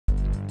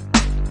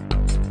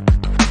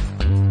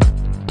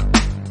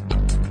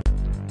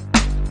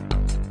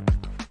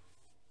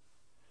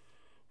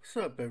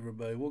What's up,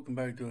 everybody? Welcome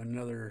back to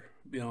another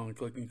Beyond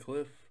Click and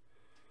Cliff.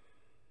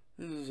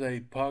 This is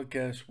a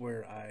podcast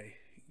where I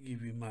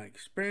give you my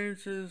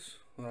experiences,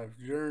 life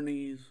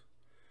journeys,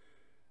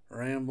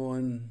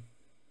 rambling,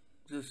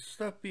 just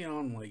stuff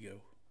beyond Lego.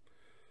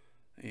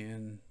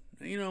 And,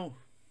 that's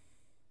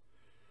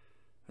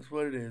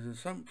what it is.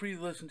 It's something for you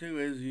to listen to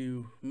as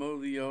you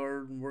mow the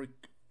yard and work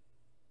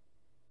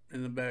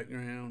in the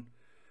background.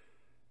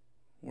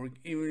 Work,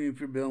 even if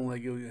you're building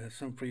Lego, it's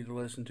something for you to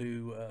listen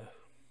to.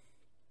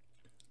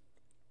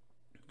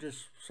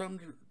 Just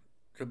something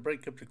to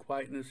break up the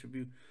quietness if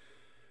you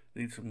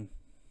need something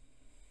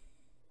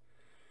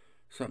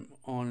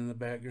on in the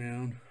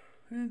background,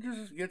 and it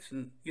just get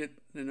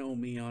to know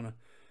me on a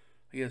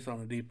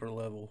deeper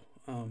level.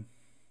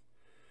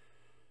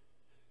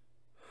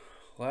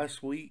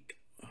 Last week,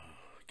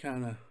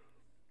 kind of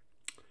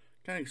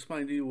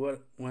explained to you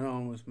what went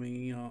on with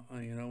me,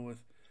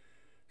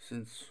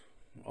 since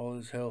all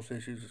this health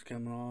issues is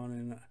coming on,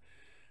 and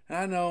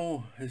I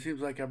know it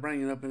seems like I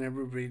bring it up in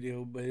every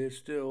video, but it's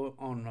still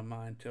on my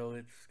mind till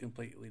it's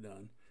completely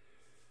done.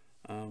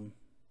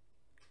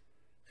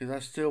 Because I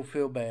still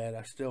feel bad,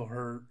 I still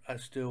hurt, I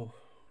still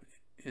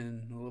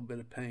in a little bit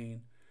of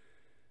pain.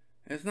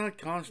 It's not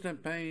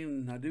constant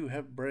pain. I do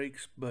have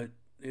breaks, but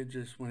it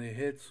just, when it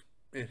hits,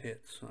 it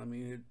hits. I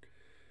mean,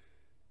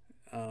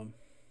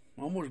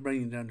 almost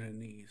bringing down to the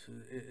knees.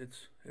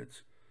 It's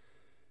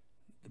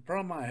the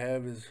problem I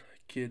have is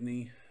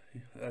kidney.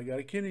 I got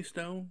a kidney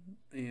stone,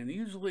 and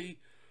usually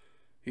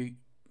I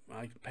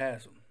can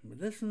pass them,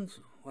 but this one's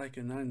like a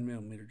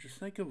 9mm. Just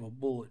think of a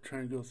bullet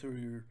trying to go through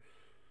your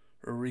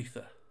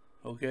urethra.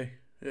 Okay,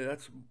 yeah,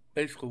 that's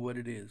basically what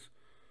it is.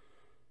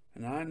 A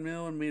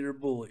 9mm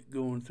bullet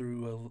going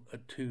through a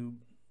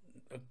tube,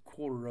 a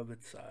quarter of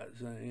its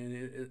size,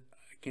 and I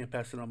can't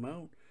pass it on my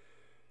own.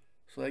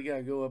 So I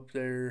gotta go up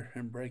there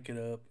and break it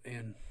up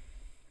and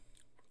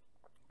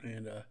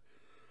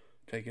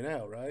take it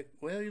out, right?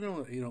 Well,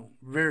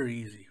 very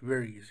easy,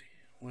 very easy.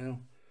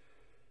 Well,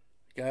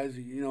 guys,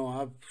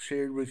 I've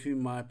shared with you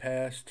my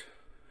past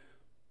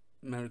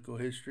medical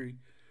history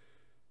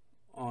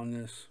on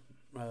this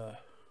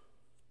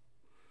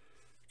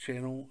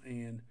channel,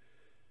 and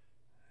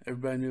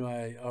everybody knew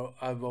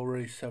I've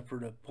already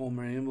suffered a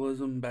pulmonary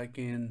embolism back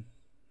in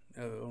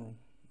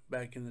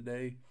the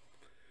day,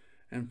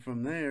 and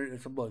from there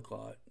it's a blood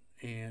clot,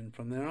 and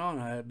from there on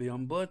I had to be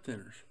on blood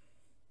thinners.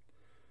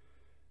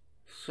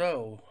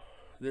 So,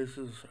 this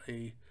is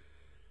a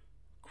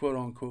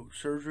quote-unquote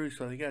surgery,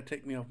 so they got to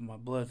take me off of my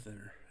blood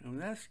thinner.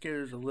 And that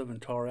scares the living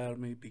tar out of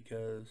me,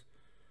 because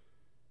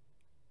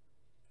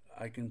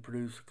I can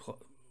produce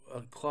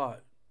a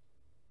clot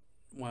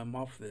when I'm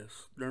off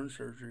this during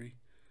surgery.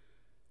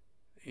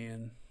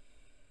 And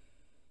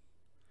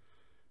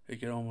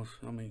it can almost,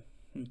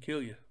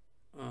 kill you.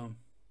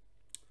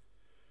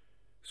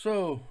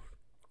 So,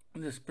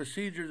 this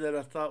procedure that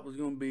I thought was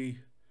going to be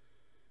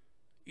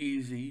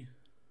easy,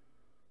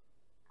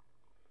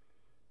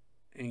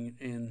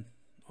 and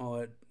all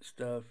that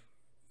stuff,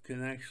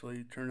 can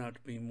actually turn out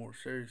to be more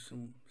serious.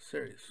 And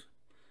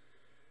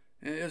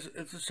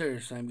it's a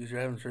serious thing, because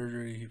you're having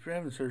surgery. If you're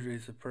having surgery,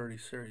 it's a pretty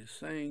serious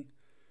thing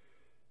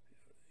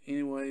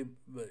anyway,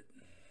 but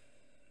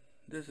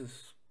this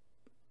is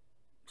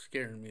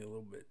scaring me a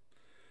little bit,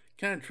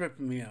 kind of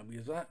tripping me out,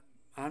 because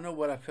I know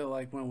what I felt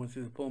like when I went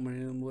through the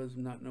pulmonary embolism,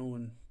 not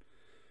knowing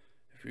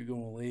if you're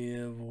going to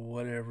live or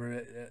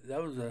whatever.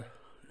 That was an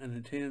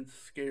intense,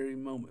 scary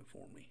moment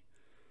for me.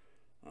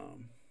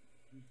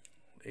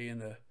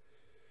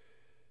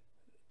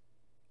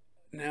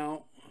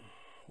 Now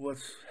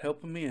what's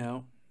helping me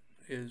out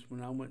is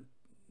when I went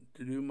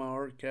to do my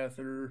heart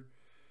catheter,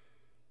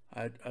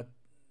 I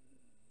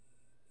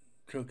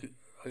took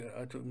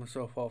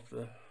myself off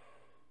the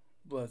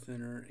blood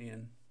thinner,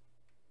 and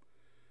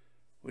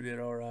we did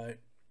all right.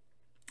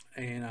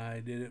 And I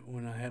did it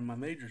when I had my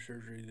major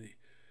surgery.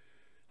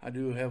 I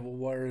do have a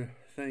wire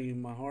thing in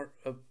my heart,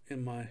 up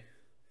in my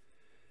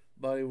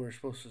body, where it's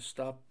supposed to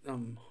stop,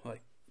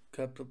 like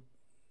cut the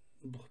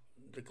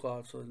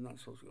clot, so it's not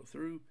supposed to go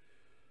through.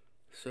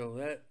 So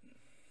that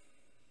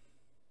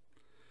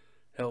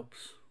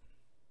helps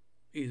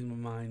ease my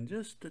mind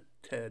just a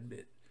tad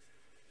bit.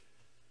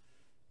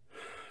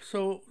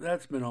 So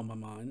that's been on my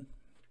mind,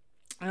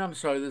 and I'm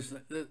sorry this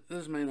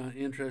may not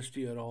interest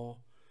you at all,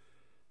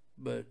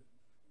 but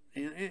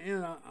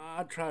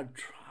I try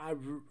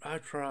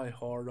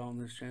hard on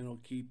this channel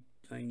to keep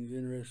things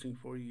interesting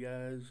for you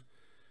guys.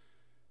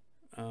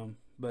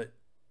 But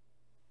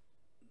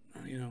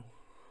I'm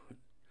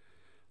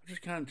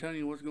just kind of telling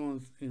you what's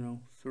going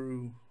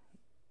through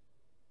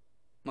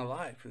my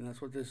life, and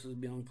that's what this is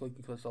Beyond Click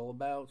and Cliff all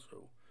about.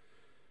 So,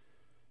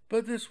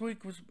 but this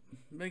week was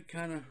been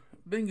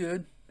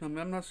good.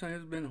 I'm not saying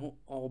it's been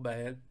all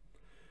bad.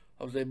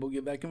 I was able to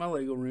get back in my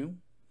Lego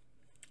room.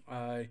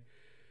 I've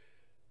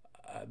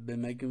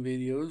been making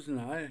videos, and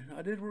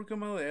I did work on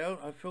my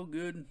layout. I felt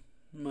good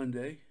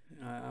Monday.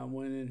 I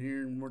went in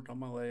here and worked on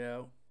my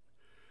layout.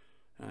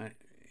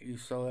 You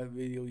saw that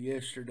video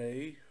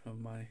yesterday of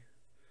my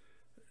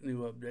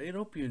new update.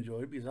 Hope you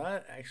enjoyed it because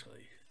I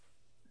actually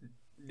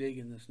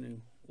digging this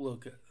new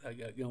look I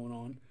got going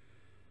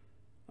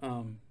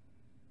on.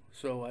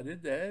 So I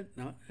did that,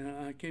 and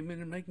I came in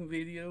and making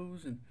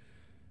videos,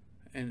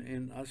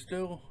 and I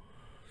still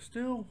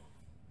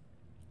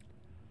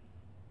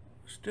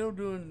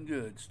doing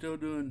good. Still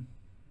doing,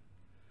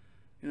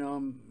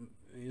 I'm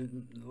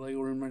in the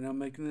Lego room right now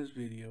making this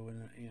video,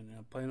 and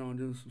I plan on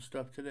doing some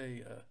stuff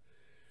today.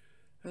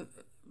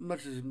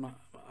 Much as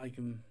I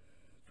can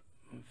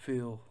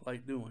feel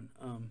like doing.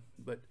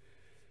 But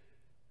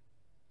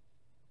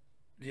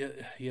yeah,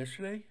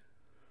 yesterday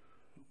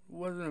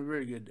wasn't a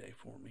very good day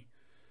for me.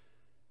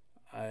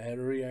 I had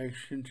a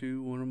reaction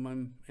to one of my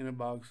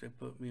antibiotics they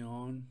put me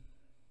on,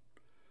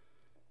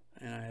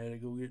 and I had to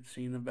go get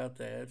seen about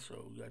that.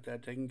 So got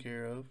that taken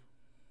care of.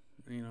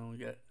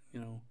 Got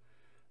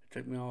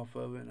took me off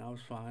of it, and I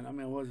was fine. I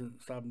mean, I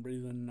wasn't stopping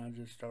breathing. I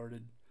just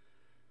started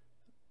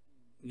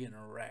getting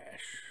a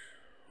rash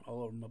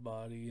all over my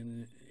body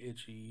and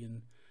itchy,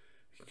 and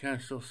you can kind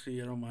of still see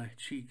it on my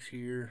cheeks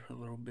here a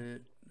little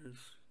bit.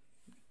 It's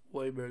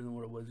way better than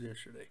what it was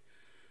yesterday.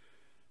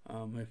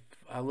 If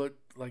I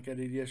looked like I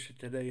did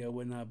yesterday, I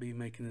would not be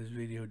making this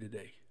video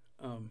today.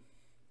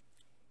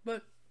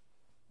 But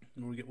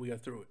we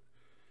got through it.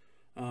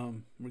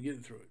 We're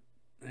getting through it,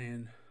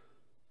 and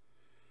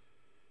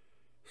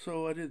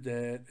so I did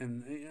that,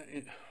 and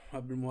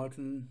I've been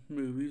watching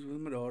movies with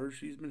my daughter.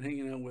 She's been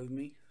hanging out with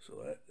me, so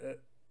that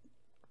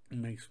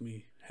makes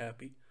me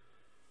happy.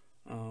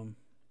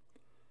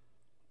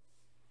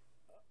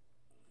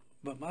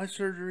 But my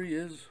surgery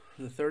is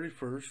the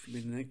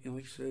 31st.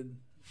 Like I said,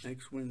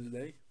 next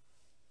Wednesday.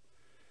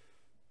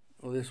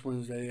 Well, this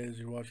Wednesday as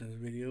you're watching this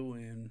video,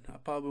 and I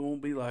probably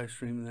won't be live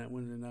streaming that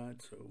Wednesday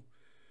night, so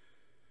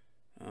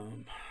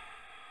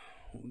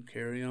we'll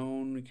carry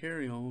on and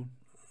carry on.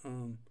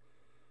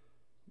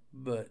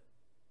 But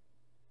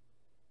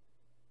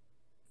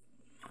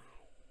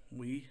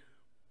we're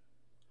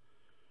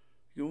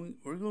going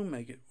to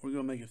make it. We're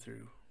going to make it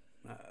through.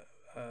 I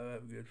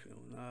have a good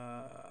feeling.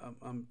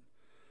 I'm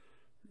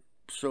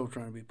so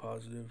trying to be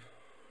positive,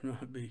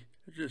 not be.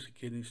 It's just a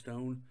kidney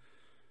stone.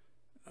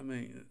 I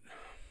mean,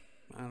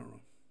 I don't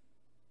know.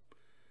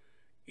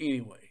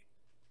 Anyway,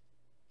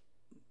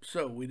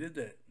 so we did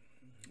that.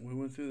 We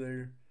went through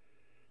there.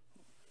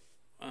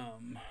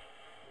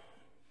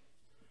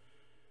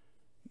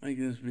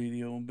 Making this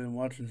video. I've been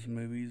watching some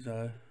movies.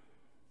 It's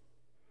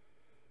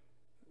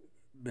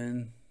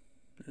been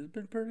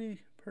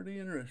pretty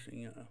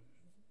interesting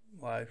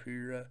life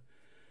here.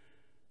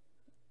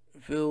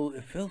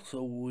 It felt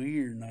so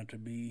weird not to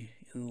be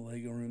in the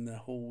Lego room that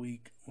whole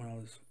week when I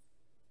was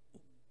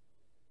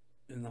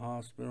in the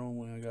hospital.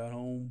 When I got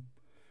home,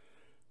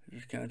 I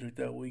just kind of took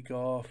that week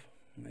off.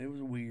 It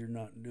was weird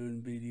not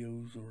doing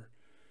videos or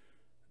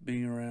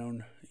being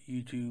around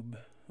YouTube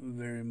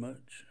very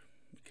much.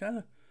 Kind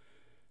of,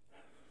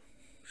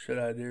 should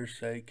I dare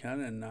say,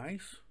 kind of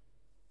nice.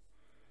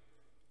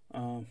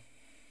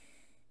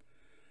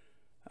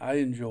 I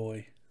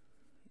enjoy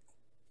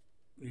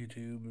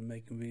YouTube and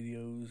making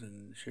videos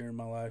and sharing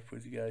my life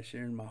with you guys,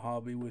 sharing my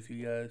hobby with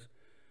you guys.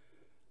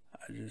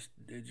 It's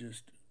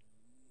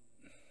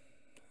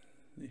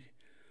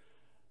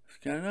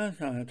kind of nice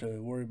not have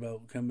to worry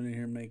about coming in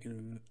here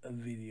making a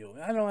video.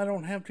 I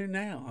don't have to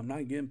now. I'm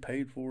not getting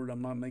paid for it.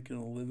 I'm not making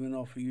a living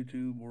off of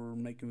YouTube or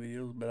making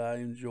videos, but I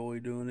enjoy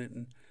doing it,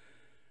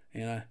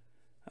 and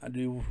I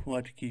do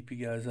like to keep you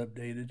guys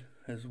updated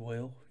as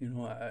well.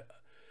 I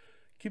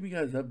keep you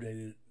guys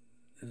updated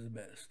is the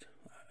best.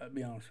 I'll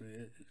be honest with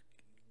you.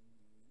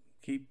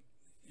 Keep,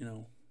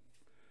 and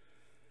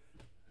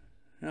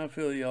I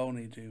feel y'all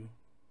need to.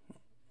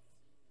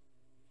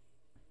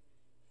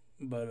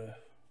 But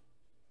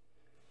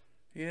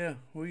yeah,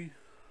 we're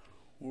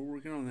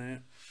working on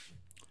that.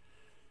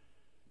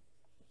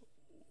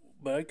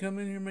 But I come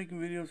in here making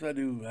videos. I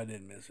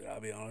did miss it.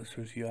 I'll be honest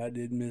with you. I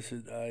did miss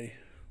it. I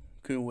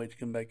couldn't wait to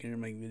come back in here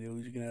and make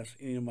videos. You can ask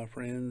any of my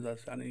friends.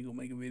 I need to go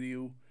make a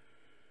video.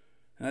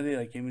 And I did.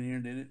 I came in here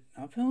and did it.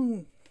 I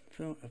feel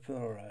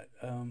alright.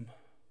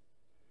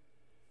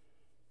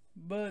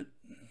 But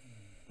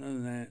other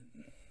than that,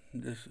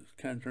 this is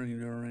kind of turning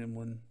into a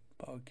rambling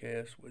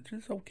podcast, which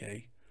is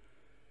okay.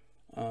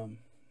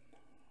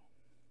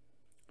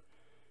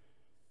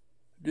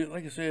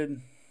 Like I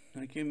said,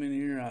 I came in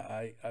here.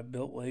 I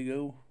built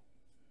Lego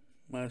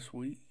last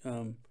week.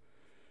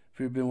 If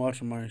you've been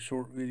watching my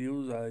short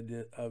videos,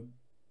 I've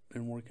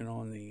been working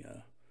on the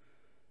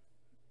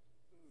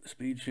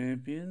Speed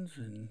Champions,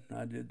 and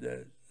I did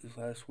that this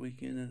last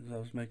weekend as I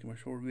was making my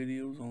short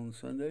videos on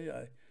Sunday.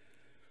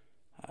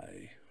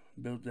 I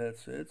built that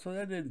set, so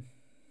that did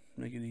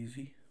make it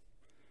easy.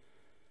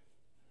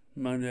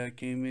 Monday I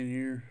came in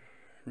here,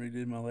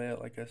 redid my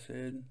layout like I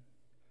said,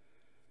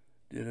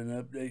 did an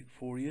update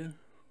for you.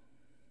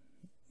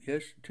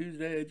 Yes,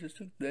 Tuesday I just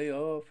took the day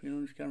off,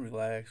 just kind of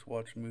relax,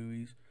 watch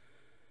movies.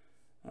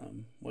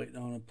 Waiting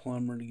on a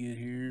plumber to get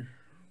here.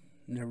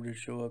 Never did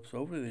show up, so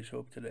hopefully they show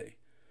up today.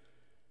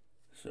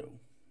 So,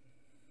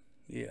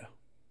 yeah,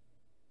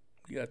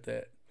 got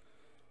that.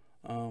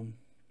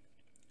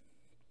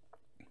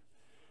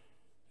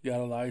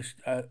 got a as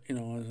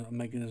I'm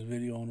making this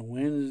video on a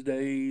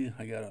Wednesday,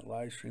 I got a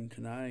live stream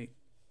tonight.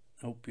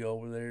 Hope y'all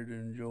were there to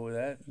enjoy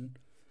that. And,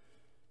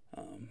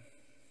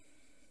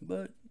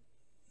 but,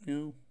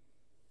 needless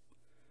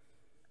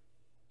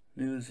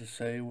to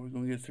say, we're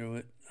going to get through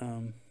it.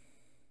 Have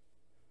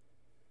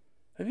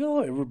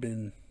y'all ever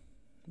been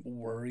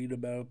worried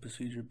about a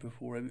procedure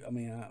before?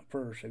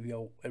 First, have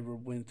y'all ever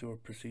went through a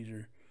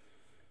procedure?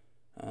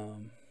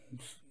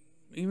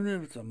 Even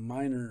if it's a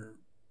minor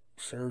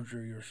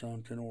surgery or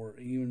something, or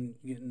even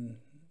getting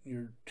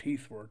your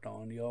teeth worked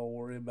on, y'all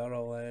worry about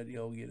all that?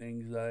 Y'all get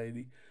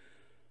anxiety?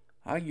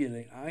 I get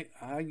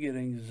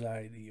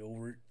anxiety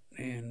over it,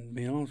 and to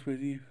be honest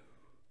with you,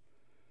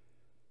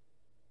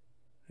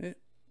 like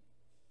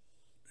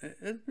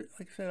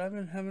I said, I've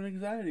been having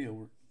anxiety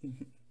over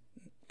it.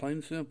 Plain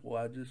and simple.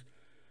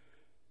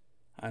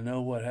 I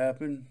know what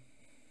happened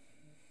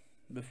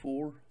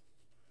before,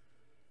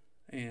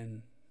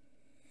 and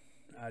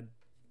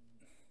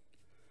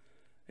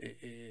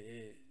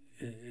it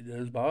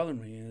does bother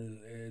me.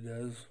 It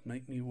does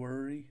make me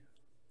worry.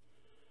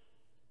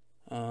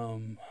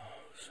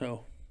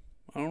 So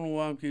I don't know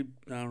why I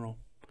don't know,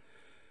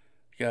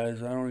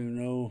 guys. I don't even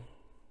know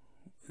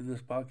if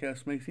this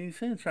podcast makes any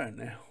sense right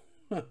now.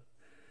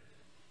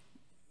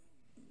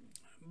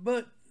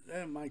 But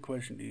my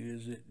question to you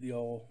is: do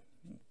y'all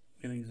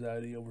get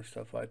anxiety over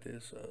stuff like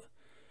this,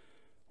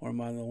 or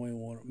am I the only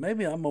one?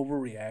 Maybe I'm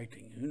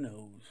overreacting. Who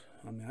knows?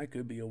 I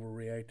could be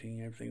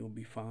overreacting. Everything will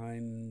be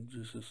fine.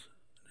 Just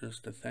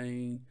a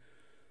thing.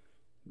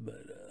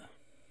 But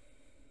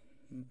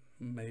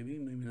maybe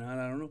not.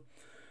 I don't know.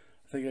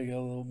 I think I got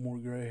a little more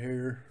gray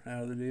hair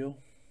out of the deal.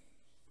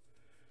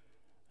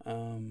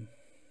 Other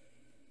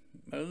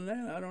than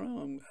that, I don't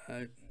know.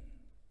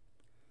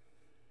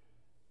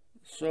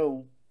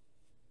 So,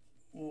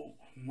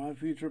 my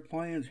future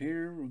plans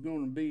here are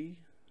going to be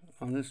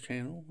on this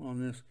channel,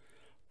 on this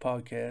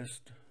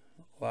podcast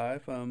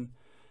live.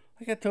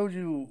 Like I told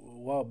you a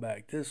while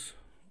back,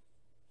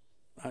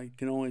 I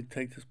can only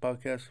take this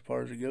podcast as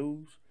far as it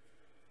goes.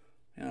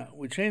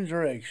 We changed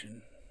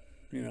direction.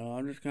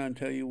 I'm just going to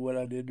tell you what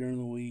I did during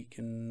the week,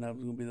 and that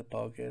was going to be the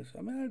podcast.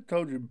 I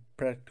told you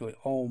practically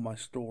all my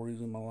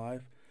stories in my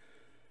life.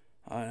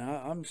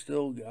 I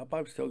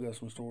probably still got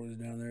some stories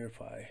down there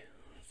if I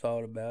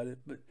thought about it,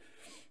 but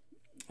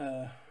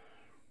and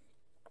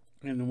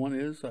the one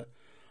is, I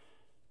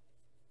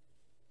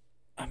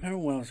remember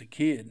when I was a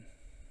kid,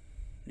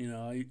 when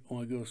I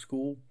go to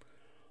school,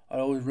 I'd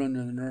always run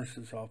to the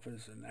nurse's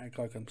office and act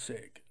like I'm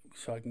sick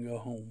so I can go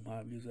home,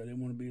 because I didn't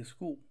want to be at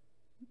school.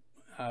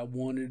 I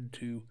wanted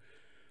to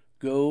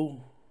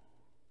go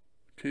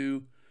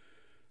to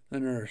the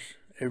nurse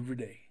every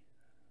day.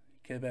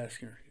 Kept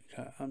asking her,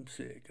 I'm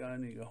sick, I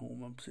need to go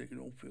home, I'm sick, I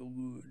don't feel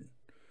good.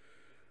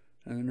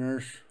 And the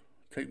nurse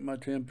take my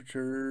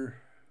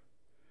temperature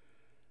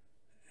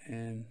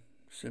and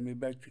send me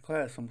back to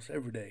class almost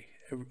every day.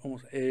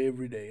 Almost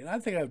every day. And I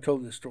think I've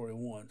told this story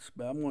once,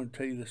 but I'm going to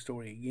tell you this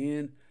story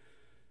again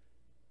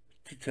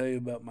to tell you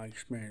about my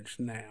experience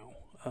now.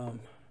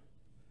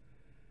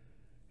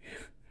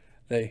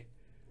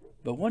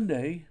 But one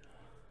day,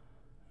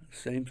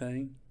 same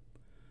thing.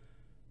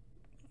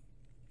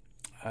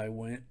 I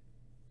went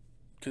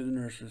to the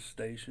nurse's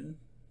station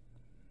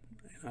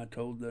and I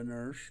told the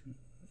nurse,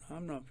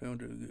 I'm not feeling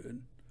too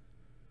good.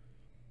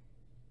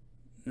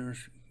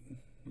 Nurse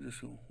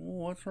just go,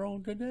 well, what's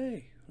wrong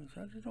today? I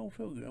said, I just don't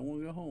feel good. I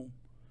want to go home.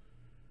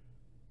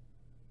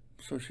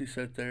 So she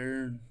sat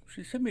there and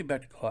she sent me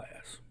back to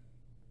class.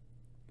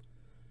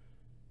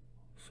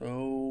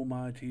 So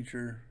my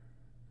teacher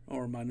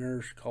or my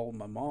nurse called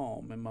my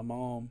mom, and my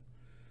mom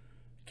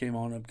came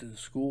on up to the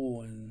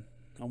school, and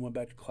I went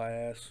back to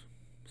class,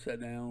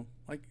 sat down,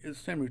 like it's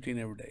the same routine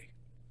every day.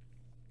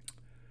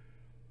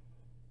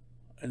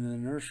 And then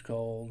the nurse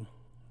called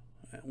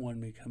and wanted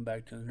me to come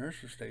back to the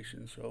nurse's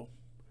station, so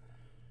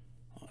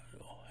I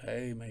go,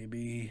 hey,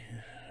 maybe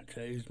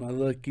today's my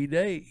lucky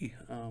day.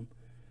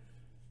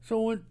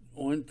 So I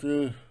went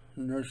to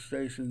the nurse's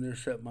station, there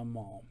sat my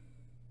mom.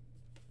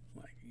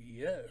 I'm like,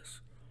 yes.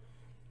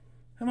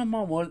 And my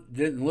mom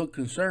didn't look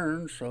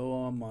concerned, so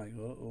I'm like,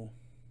 uh-oh.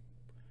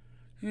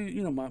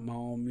 You know my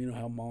mom, you know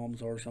how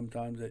moms are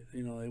sometimes, that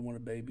they want a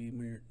baby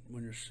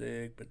when you're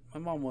sick, but my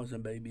mom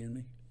wasn't babying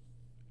me.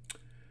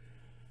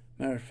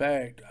 Matter of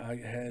fact, I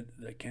had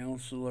the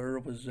counselor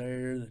was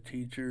there, the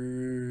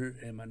teacher,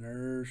 and my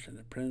nurse, and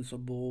the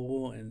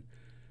principal,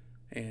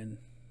 and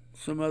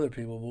some other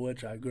people,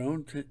 which I've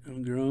grown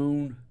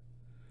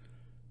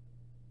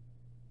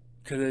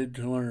today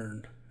to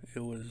learn.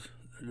 It was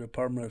the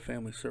Department of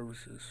Family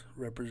Services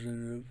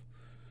representative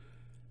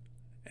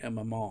and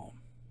my mom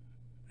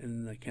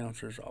in the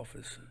counselor's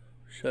office.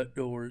 Shut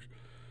doors.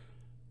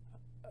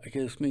 I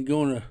guess me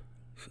going to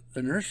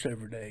the nurse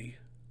every day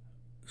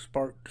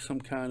sparked some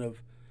kind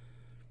of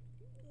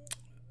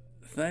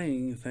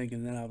thing,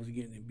 thinking that I was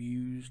getting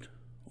abused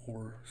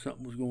or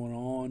something was going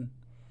on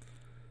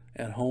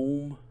at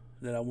home,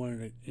 that I wanted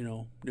to,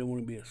 didn't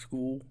want to be at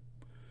school.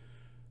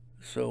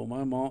 So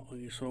my mom,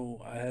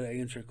 so I had to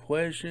answer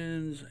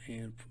questions,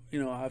 and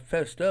I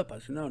fessed up. I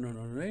said, no, no,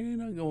 no, there ain't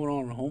nothing going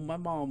on at home. My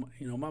mom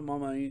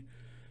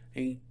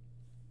ain't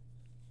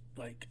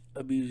like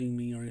abusing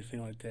me or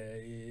anything like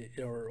that,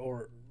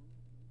 or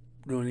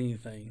doing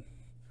anything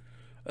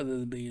other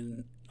than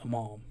being a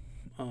mom.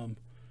 Um,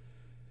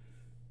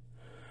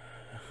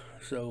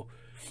 so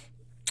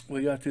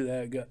we got through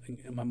that.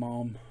 And my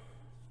mom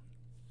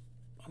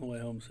on the way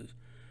home says,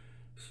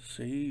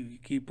 "See, you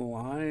keep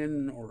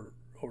lying or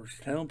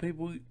telling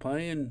people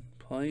playing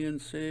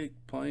sick,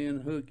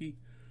 playing hooky,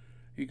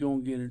 you're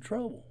gonna get in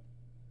trouble."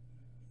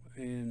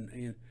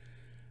 And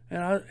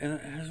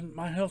as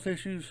my health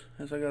issues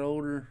as I got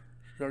older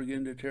started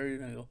getting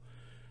deteriorated,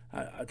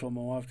 I told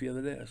my wife the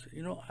other day, I said,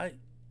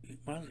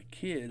 when I was a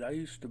kid, I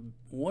used to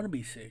want to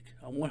be sick.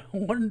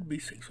 Wanted to be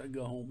sick so I could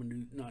go home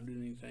and not do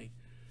anything.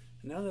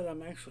 And now that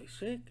I'm actually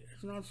sick,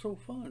 it's not so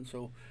fun.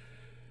 So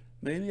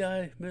maybe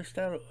I missed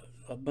out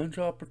a bunch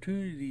of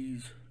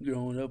opportunities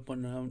growing up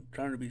when I'm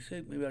trying to be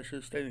sick. Maybe I should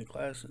have stayed in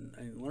class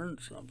and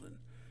learned something.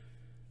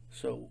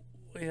 So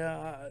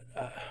yeah,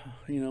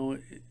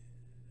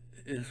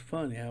 it's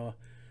funny how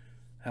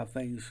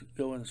things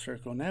go in a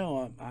circle.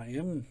 Now I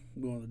am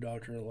going to the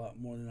doctor a lot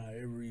more than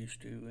I ever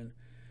used to, and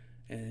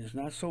it's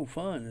not so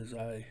fun as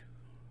I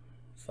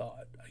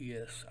thought. I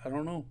guess I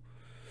don't know.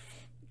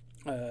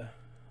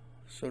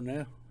 So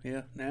now,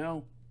 yeah,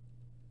 now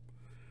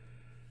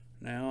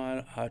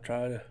I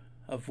try to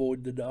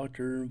avoid the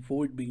doctor,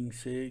 avoid being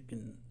sick,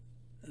 and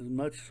as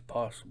much as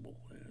possible.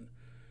 And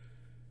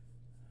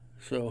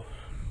so,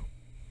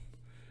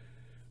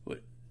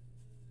 but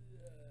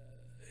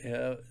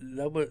yeah,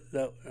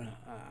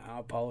 I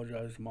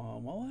apologize to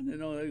Mom. Oh, I didn't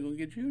know they were gonna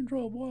get you in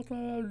trouble. I thought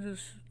I was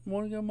just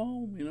want to come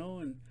home,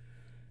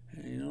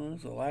 and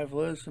it's a life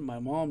lesson. My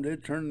mom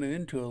did turn it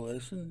into a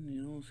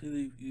lesson.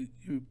 See,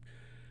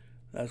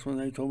 that's when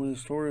they told me the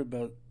story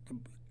about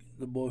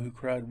the boy who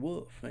cried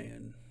wolf,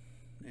 and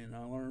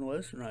I learned a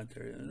lesson right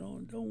there.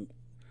 Don't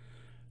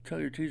tell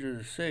your teacher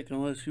they're sick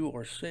unless you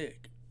are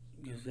sick,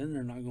 because then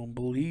they're not going to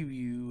believe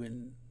you,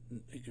 and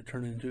it could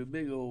turn into a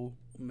big old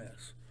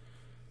mess.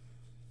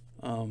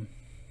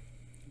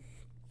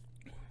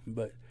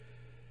 But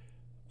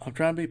I'm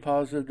trying to be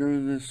positive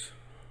during this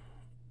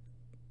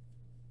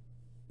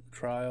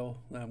trial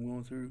that I'm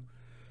going through.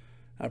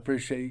 I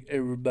appreciate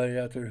everybody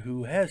out there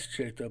who has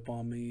checked up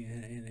on me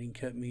and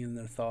kept me in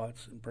their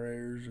thoughts and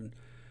prayers and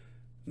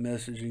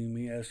messaging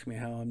me, asking me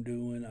how I'm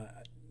doing.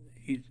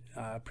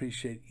 I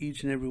appreciate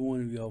each and every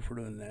one of y'all for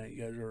doing that.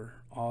 You guys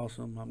are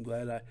awesome. I'm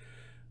glad I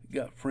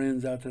got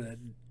friends out there that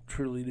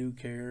truly do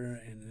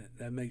care, and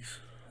that makes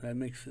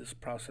this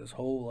process a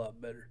whole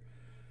lot better.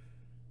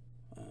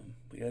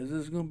 Guys,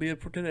 this is going to be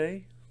it for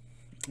today.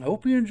 I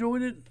hope you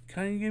enjoyed it.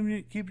 Kind of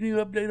keeping you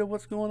updated on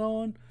what's going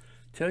on.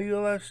 Tell you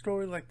a life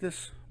story like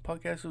this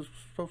podcast is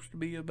supposed to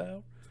be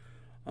about.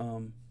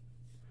 Always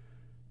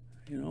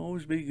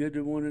be good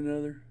to one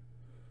another.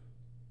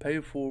 Pay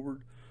it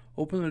forward.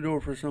 Open the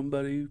door for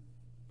somebody.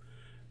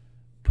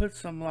 Put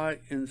some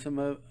light in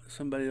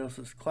somebody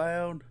else's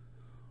cloud.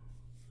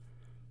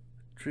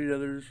 Treat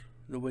others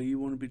the way you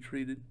want to be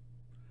treated.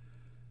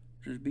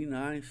 Just be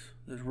nice.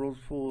 This world's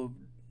full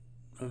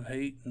of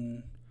hate,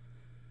 and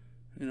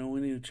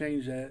we need to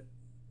change that.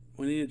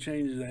 We need to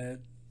change that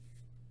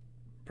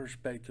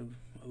perspective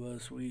of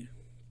us. We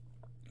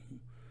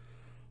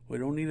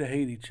don't need to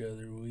hate each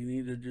other. We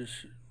need to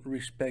just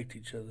respect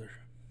each other.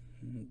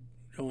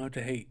 Don't have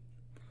to hate.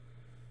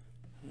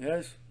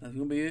 Guys, that's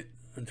gonna be it.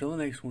 Until the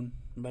next one.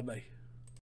 Bye bye.